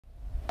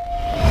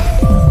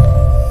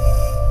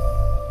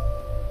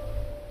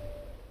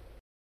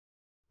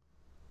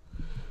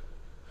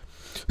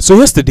So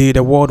yesterday,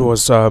 the world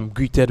was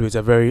greeted with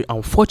a very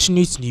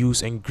unfortunate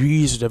news, and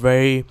Greece with a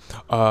very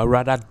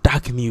rather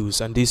dark news.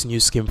 And this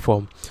news came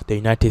from the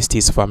United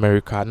States of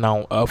America.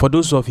 Now, for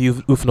those of you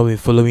who've not been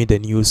following the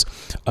news,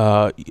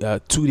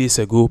 2 days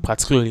ago,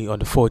 particularly on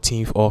the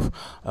 14th of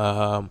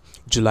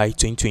July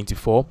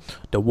 2024,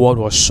 the world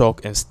was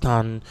shocked and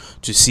stunned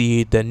to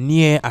see the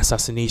near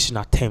assassination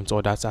attempt,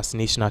 or the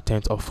assassination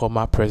attempt, of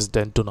former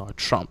President Donald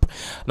Trump.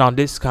 Now,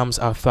 this comes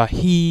after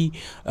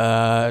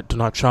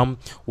Donald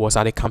Trump, was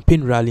at a campaign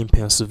rally in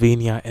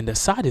Pennsylvania, and the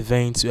sad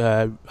event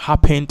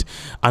happened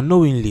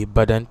unknowingly,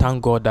 but then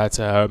thank God that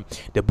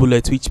the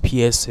bullet which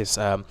pierced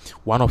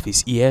one of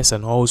his ears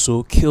and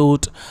also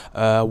killed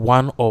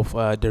one of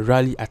the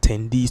rally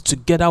attendees,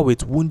 together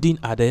with wounding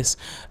others.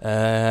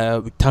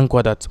 We thank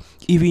God that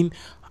even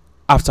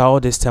after all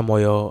this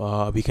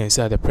turmoil, we can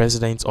say that the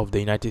president of the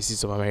United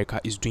States of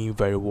America is doing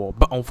very well.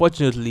 But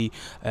unfortunately,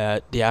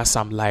 there are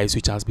some lives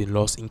which has been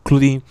lost,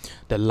 including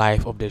the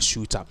life of the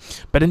shooter.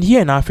 But then here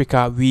in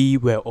Africa, we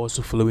were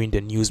also following the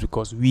news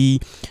because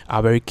we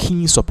are very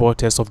keen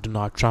supporters of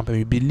Donald Trump, and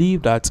we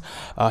believe that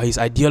his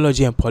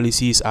ideology and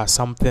policies are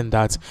something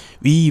that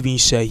we even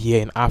share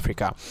here in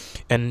Africa.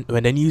 And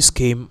when the news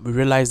came, we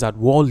realized that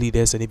world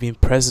leaders and even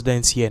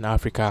presidents here in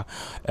Africa,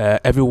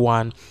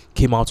 everyone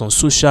came out on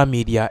social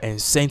media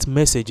and sent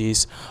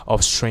messages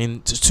of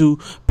strength to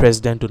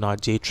President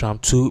Donald J.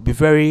 Trump to be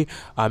very,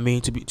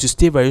 to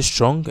stay very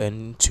strong,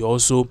 and to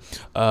also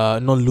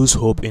not lose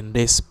hope in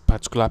this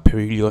particular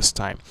perilous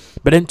time.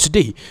 But then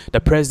today, the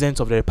President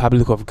of the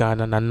Republic of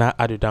Ghana, Nana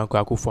Addo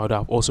Akufo Addo,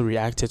 have also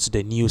reacted to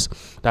the news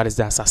that is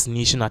the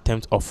assassination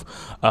attempt of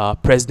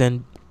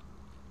President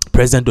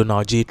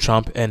Donald J.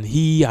 Trump, and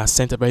he has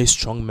sent a very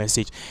strong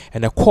message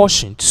and a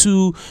caution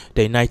to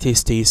the United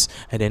States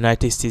and the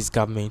United States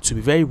government to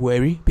be very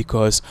wary,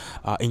 because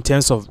in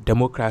terms of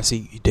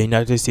democracy, the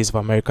United States of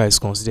America is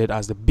considered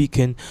as the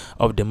beacon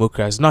of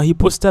democracy. Now, he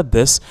posted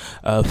this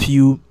a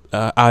few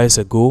hours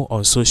ago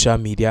on social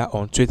media,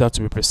 on Twitter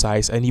to be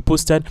precise, and he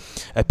posted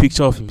a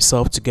picture of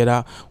himself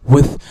together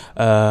with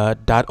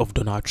that of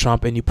Donald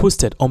Trump, and he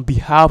posted, "On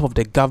behalf of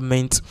the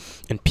government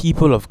and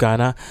people of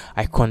Ghana,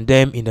 I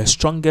condemn in the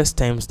strongest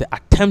terms the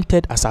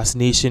attempted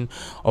assassination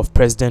of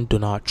President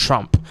Donald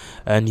Trump."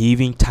 And he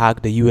even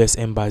tagged the US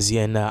Embassy,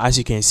 and as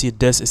you can see,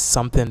 this is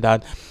something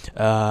that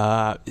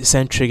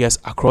sent triggers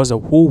across the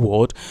whole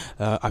world.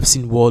 I've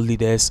seen world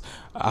leaders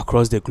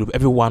across the globe,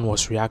 everyone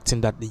was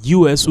reacting that the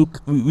US,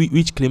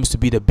 which claims to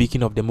be the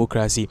beacon of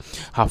democracy,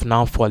 have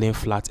now fallen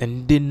flat,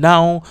 and they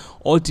now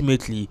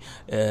ultimately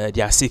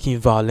they are seeking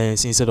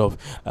violence instead of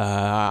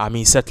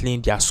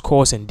settling their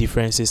scores and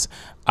differences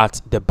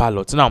at the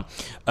ballot. Now,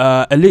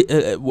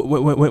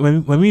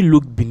 when we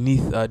look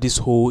beneath this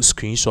whole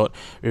screenshot,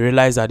 we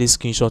realize that this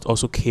screenshot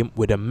also came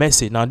with a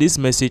message. Now, this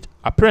message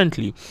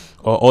apparently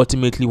or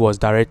ultimately was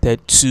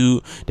directed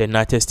to the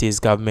United States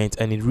government,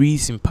 and it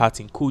reads in part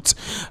in quotes,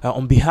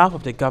 "On behalf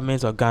of the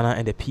government of Ghana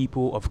and the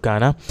people of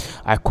Ghana,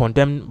 I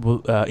condemn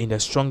in the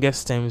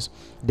strongest terms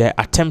the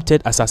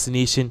attempted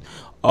assassination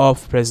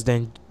of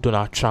President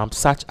Donald Trump.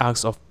 Such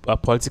acts of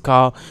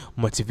political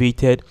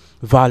motivated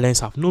violence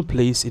have no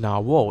place in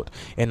our world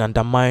and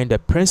undermine the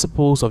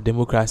principles of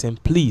democracy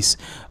and peace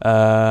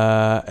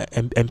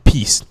and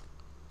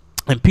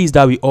peace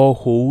that we all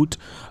hold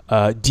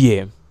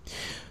dear.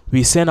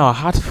 We send our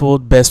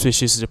heartfelt best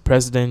wishes to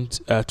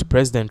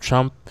President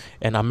Trump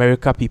and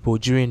America people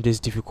during this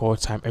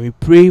difficult time, and we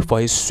pray for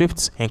his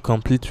swift and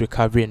complete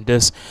recovery." And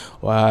this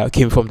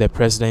came from the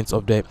president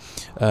of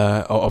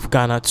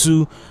Ghana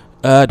to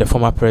the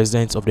former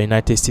president of the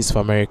United States of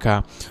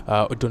America,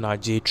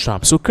 Donald J.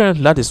 Trump. So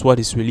currently, that is what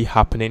is really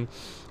happening,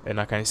 and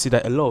I can see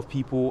that a lot of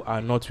people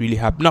are not really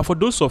happy. Now, for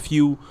those of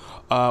you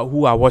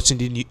who are watching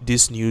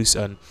this news,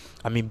 and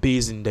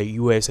based in the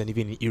US and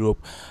even in Europe,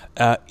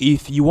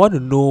 if you want to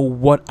know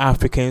what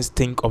Africans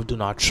think of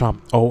Donald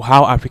Trump, or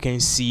how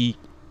Africans see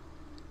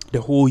the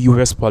whole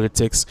US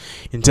politics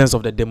in terms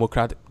of the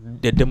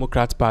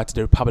Democrat Party,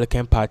 the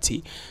Republican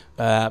Party,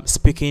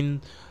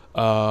 speaking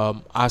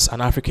as an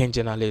African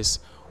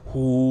journalist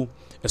who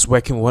is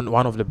working with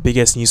one of the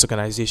biggest news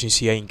organizations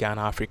here in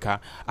Ghana, Africa,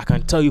 I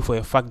can tell you for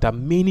a fact that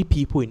many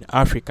people in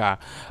Africa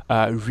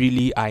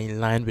really are in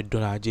line with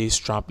Donald J.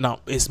 Trump. Now,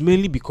 it's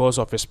mainly because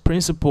of his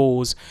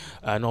principles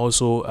and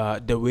also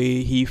the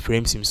way he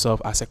frames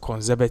himself as a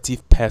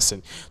conservative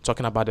person,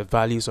 talking about the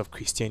values of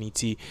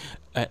Christianity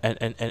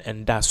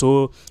and that.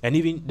 So, and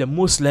even the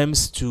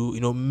Muslims,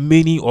 to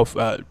many of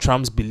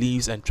Trump's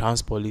beliefs and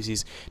Trump's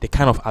policies, they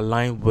kind of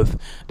align with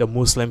the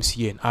Muslims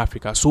here in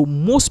Africa. So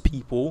most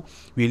people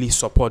really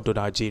support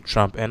Donald J.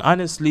 Trump. And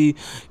honestly,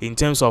 in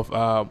terms of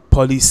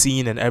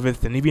policing and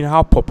everything, even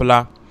how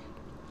popular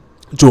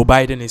Joe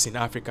Biden is in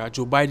Africa,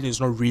 Joe Biden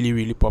is not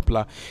really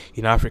popular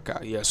in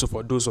Africa. Yeah, so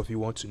for those of you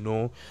who want to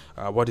know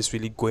what is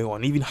really going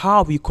on, even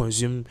how we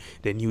consume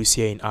the news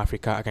here in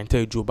Africa, I can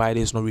tell you Joe Biden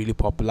is not really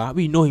popular.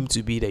 We know him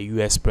to be the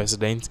US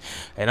president,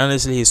 and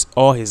honestly,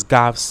 all his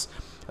gaffes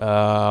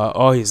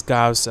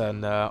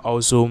and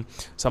also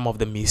some of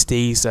the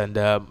mistakes and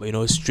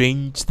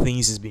strange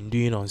things he's been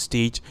doing on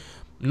stage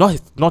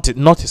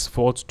not his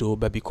fault though,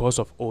 but because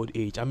of old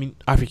age. I mean,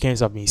 Africans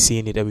have been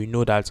saying it, and we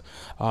know that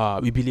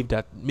we believe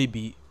that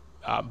maybe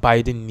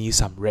Biden needs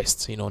some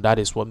rest. That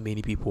is what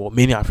many people,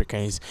 many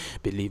Africans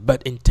believe.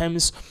 But in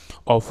terms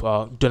of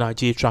Donald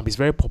J. Trump, is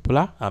very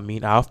popular. I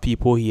mean, I have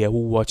people here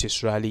who watch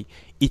his rally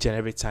each and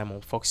every time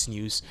on Fox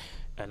News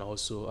and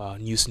also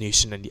News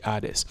Nation and the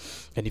others.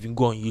 And if you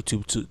go on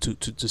YouTube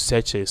to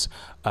search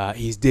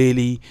his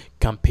daily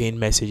campaign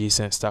messages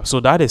and stuff. So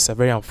that is a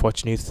very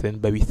unfortunate thing.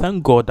 But we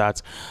thank God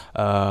that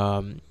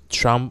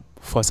Trump,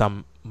 for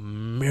some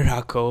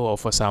miracle or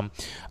for some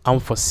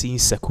unforeseen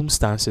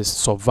circumstances,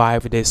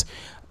 survived this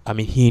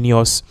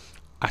heinous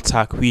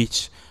attack,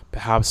 which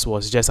perhaps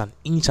was just an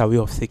inch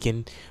away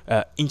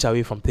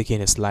from taking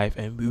his life.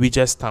 And we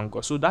just thank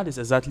God. So that is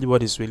exactly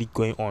what is really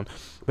going on.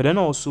 But then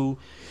also,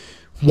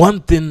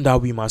 one thing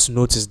that we must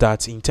notice,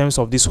 that in terms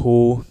of this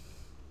whole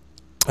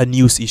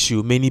news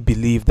issue, many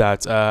believe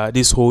that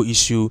this whole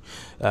issue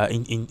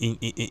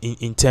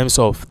in terms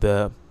of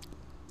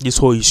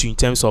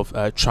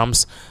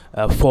Trump's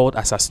failed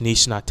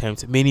assassination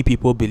attempt, many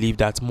people believe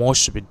that more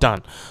should be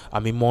done.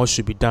 More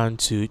should be done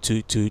to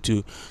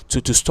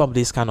stop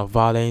this kind of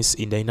violence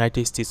in the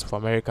United States of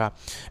America,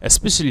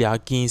 especially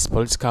against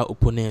political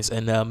opponents.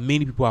 And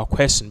many people are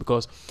questioning,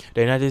 because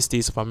the United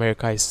States of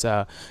America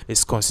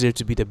is considered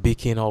to be the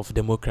beacon of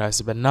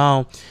democracy, but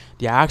now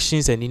their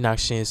actions and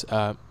inactions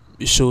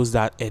shows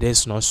that it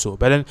is not so.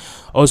 But then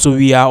also,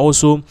 we are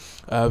also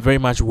very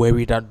much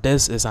worried that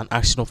this is an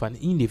action of an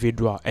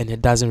individual, and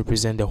it doesn't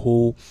represent the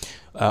whole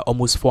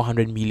almost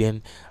 400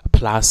 million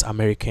plus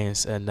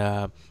Americans.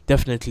 And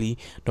definitely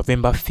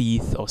November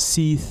 5th or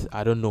 6th,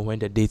 I don't know when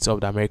the dates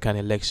of the American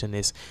election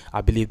is,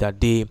 I believe that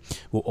they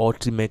will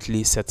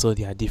ultimately settle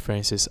their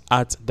differences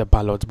at the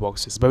ballot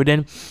boxes. But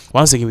then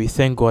once again, we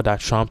thank God that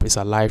Trump is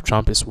alive,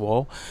 Trump is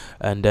well.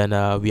 And then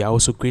we are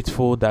also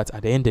grateful that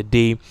at the end of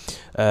the day,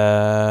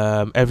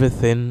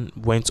 everything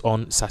went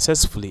on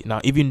successfully. Now,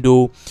 even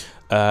though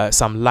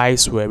some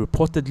lives were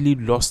reportedly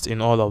lost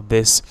in all of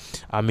this,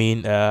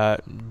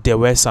 there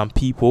were some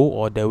people,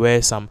 or there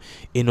were some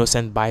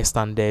innocent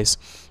bystanders,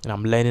 and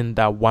I'm learning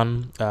that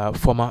one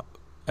former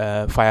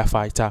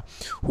firefighter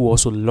who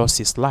also lost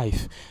his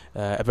life.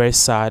 A very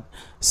sad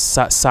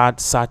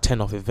turn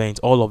of events.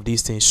 All of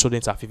these things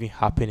shouldn't have even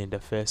happened in the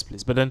first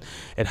place, but then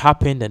it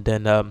happened. And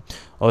then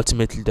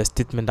ultimately, the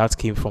statement that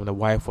came from the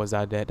wife was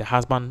that the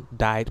husband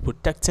died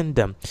protecting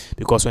them,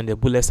 because when the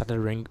bullets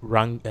started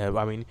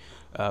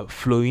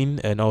flowing,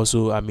 and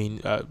also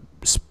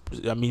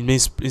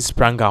it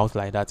sprang out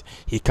like that,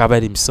 he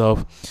covered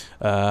himself.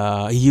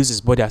 He used his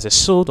body as a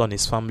shield on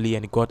his family,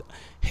 and he got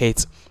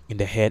hit in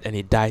the head and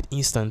he died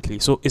instantly.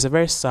 So it's a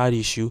very sad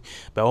issue,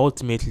 but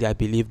ultimately I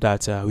believe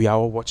that we are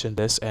all watching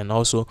this, and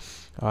also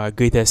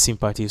greatest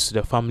sympathies to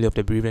the family of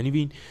the bereaved, and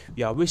even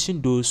we are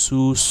wishing those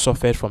who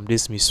suffered from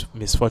this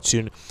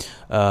misfortune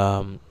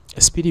a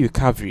speedy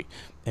recovery.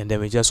 And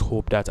then we just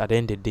hope that at the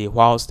end of the day,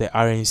 whilst the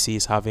RNC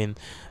is having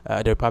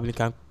the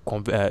Republican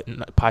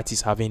party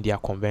is having their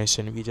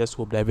convention, we just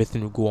hope that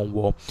everything will go on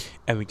well,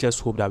 and we just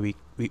hope that we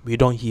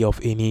don't hear of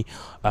any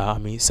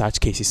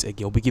such cases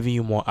again. We'll be giving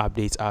you more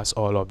updates as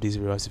all of these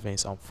various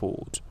events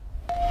unfold.